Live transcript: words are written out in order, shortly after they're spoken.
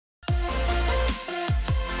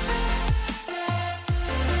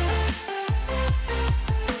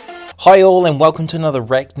Hi all and welcome to another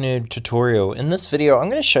Rack Nerd tutorial. In this video I'm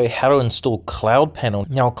going to show you how to install CloudPanel.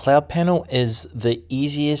 Now CloudPanel is the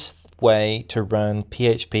easiest way to run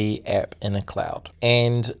PHP app in a cloud,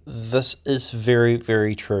 and this is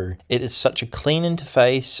very true. It is such a clean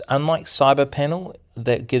interface. Unlike CyberPanel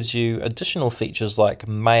that gives you additional features like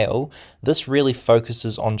mail, this really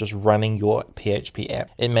focuses on just running your PHP app.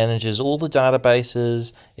 It manages all the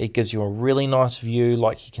databases. It gives you a really nice view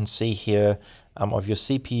like you can see here of your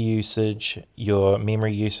CPU usage, your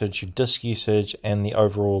memory usage, your disk usage, and the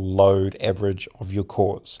overall load average of your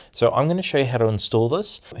cores. So I'm going to show you how to install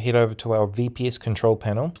this. Head over to our VPS control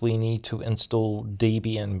panel. We need to install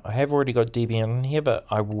Debian. I have already got Debian in here, but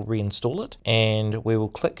I will reinstall it. And we will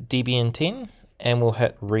click Debian 10 and we'll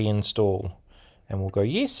hit reinstall. And we'll go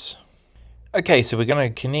yes. Okay, so we're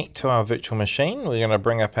going to connect to our virtual machine. We're going to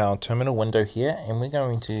bring up our terminal window here, and we're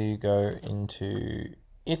going to go into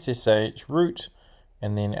SSH root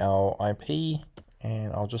and then our IP,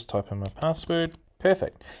 and I'll just type in my password.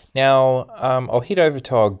 Perfect. Now I'll head over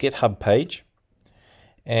to our GitHub page,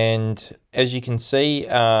 and as you can see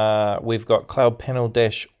we've got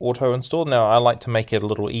CloudPanel-auto install. Now I like to make it a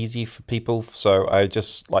little easy for people, so I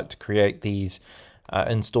just like to create these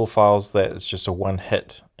install files that is just a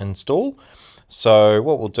one-hit install. So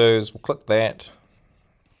what we'll do is we'll click that,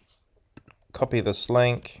 copy this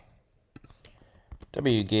link,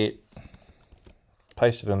 wget,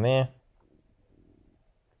 paste it in there.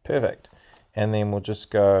 Perfect. And then we'll just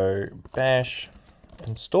go bash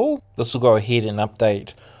install. This will go ahead and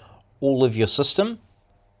update all of your system,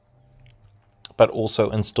 but also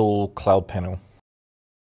install CloudPanel.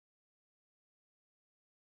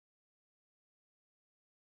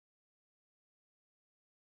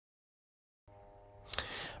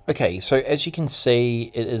 Okay, so as you can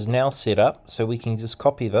see, it is now set up, so we can just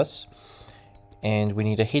copy this. And we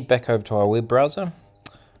need to head back over to our web browser.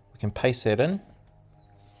 We can paste that in.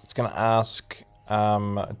 It's going to ask,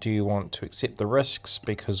 do you want to accept the risks,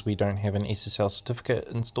 because we don't have an Ssl certificate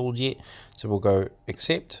installed yet. So we'll go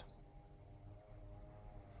accept.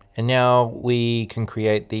 And now we can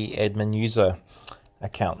create the admin user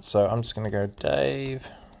account. So I'm just going to go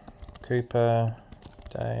dave.cooper,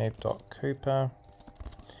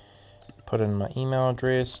 put in my email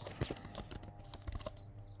address.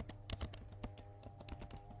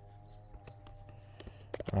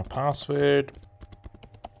 My password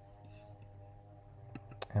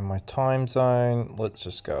and my time zone. Let's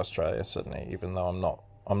just go Australia, Sydney, even though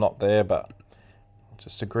I'm not there, but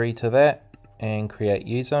just agree to that and create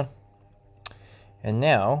user. And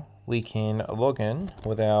now we can log in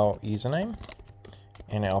with our username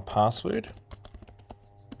and our password.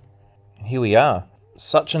 And here we are.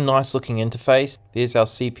 Such a nice looking interface. There's our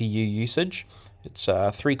CPU usage. It's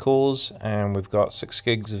 3 cores and we've got 6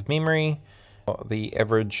 gigs of memory. The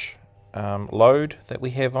average load that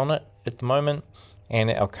we have on it at the moment, and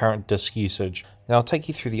our current disk usage. Now I'll take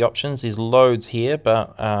you through the options. There's loads here,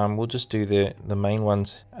 but we'll just do the main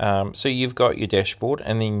ones. So you've got your dashboard,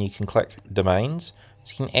 and then you can click domains.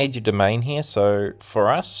 So you can add your domain here. So for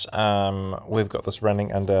us, we've got this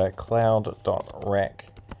running under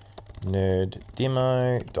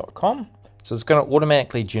cloud.racknerddemo.com. So it's going to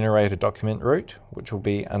automatically generate a document root, which will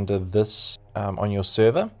be under this on your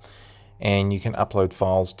server. And you can upload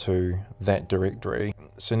files to that directory.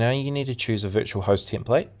 So now you need to choose a virtual host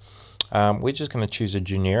template. We're just going to choose a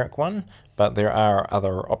generic one, but there are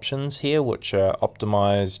other options here which are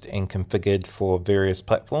optimized and configured for various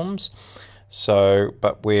platforms. So,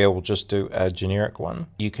 but we'll just do a generic one.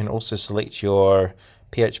 You can also select your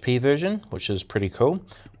PHP version, which is pretty cool.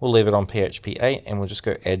 We'll leave it on PHP 8 and we'll just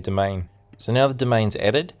go add domain. So now the domain's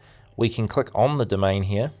added, we can click on the domain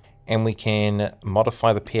here, and we can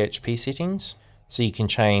modify the PHP settings. So you can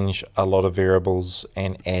change a lot of variables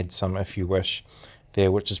and add some if you wish there,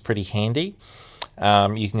 which is pretty handy.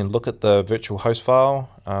 You can look at the virtual host file,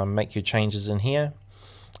 make your changes in here,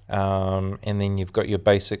 and then you've got your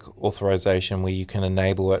basic authorization where you can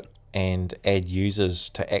enable it and add users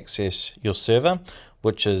to access your server,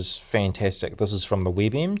 which is fantastic. This is from the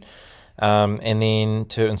web end. And then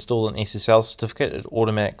to install an Ssl certificate, it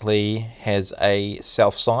automatically has a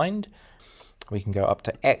self-signed. We can go up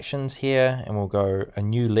to actions here and we'll go a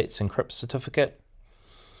new Let's Encrypt certificate.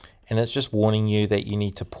 And it's just warning you that you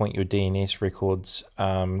need to point your DNS records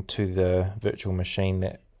to the virtual machine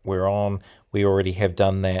that we're on. We already have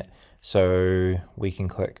done that, so we can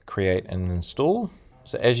click create and install.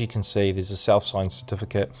 So as you can see, there's a self-signed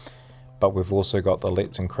certificate, but we've also got the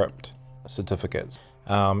Let's Encrypt certificates.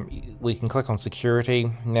 We can click on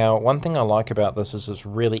security. Now, one thing I like about this is it's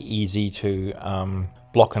really easy to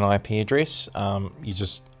block an IP address. You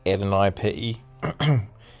just add an IP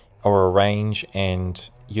or a range, and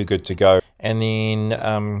you're good to go. And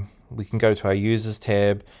then we can go to our users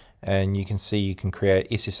tab, and you can see you can create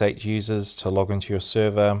SSH users to log into your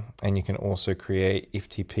server, and you can also create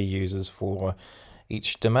FTP users for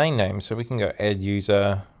each domain name. So we can go add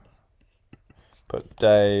user, put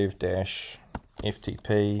Dave-FTP,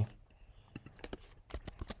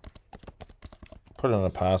 put in a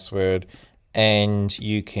password, and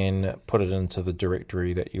you can put it into the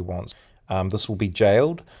directory that you want. This will be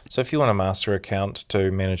jailed, so if you want a master account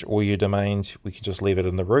to manage all your domains, we can just leave it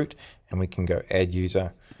in the root, and we can go add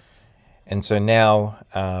user. And so now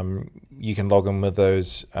you can log in with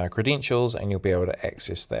those credentials, and you'll be able to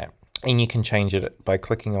access that. And you can change it by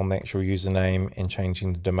clicking on the actual username and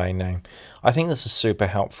changing the domain name. I think this is super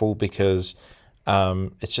helpful because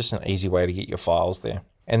it's just an easy way to get your files there.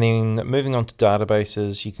 And then moving on to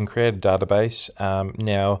databases, you can create a database.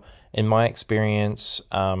 Now, in my experience,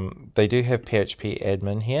 they do have PHP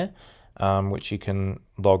admin here, which you can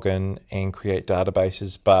log in and create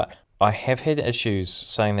databases, but I have had issues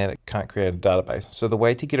saying that it can't create a database. So the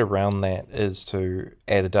way to get around that is to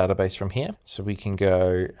add a database from here. So we can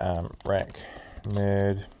go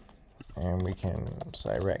racknerd, and we can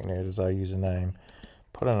say racknerd is our username,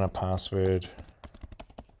 put in a password,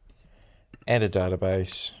 add a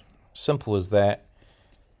database. Simple as that.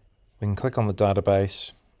 We can click on the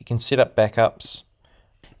database. You can set up backups,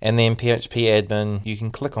 and then PHP admin, you can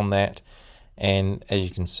click on that, and as you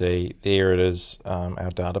can see, there it is, our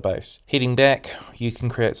database. Heading back, you can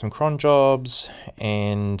create some cron jobs,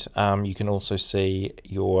 and you can also see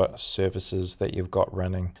your services that you've got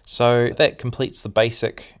running. So that completes the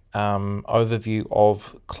basic overview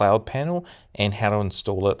of CloudPanel and how to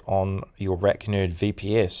install it on your racknerd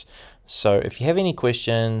VPS. So if you have any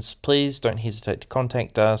questions, please don't hesitate to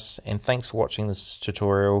contact us, and thanks for watching this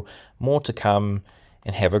tutorial. More to come,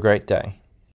 and have a great day.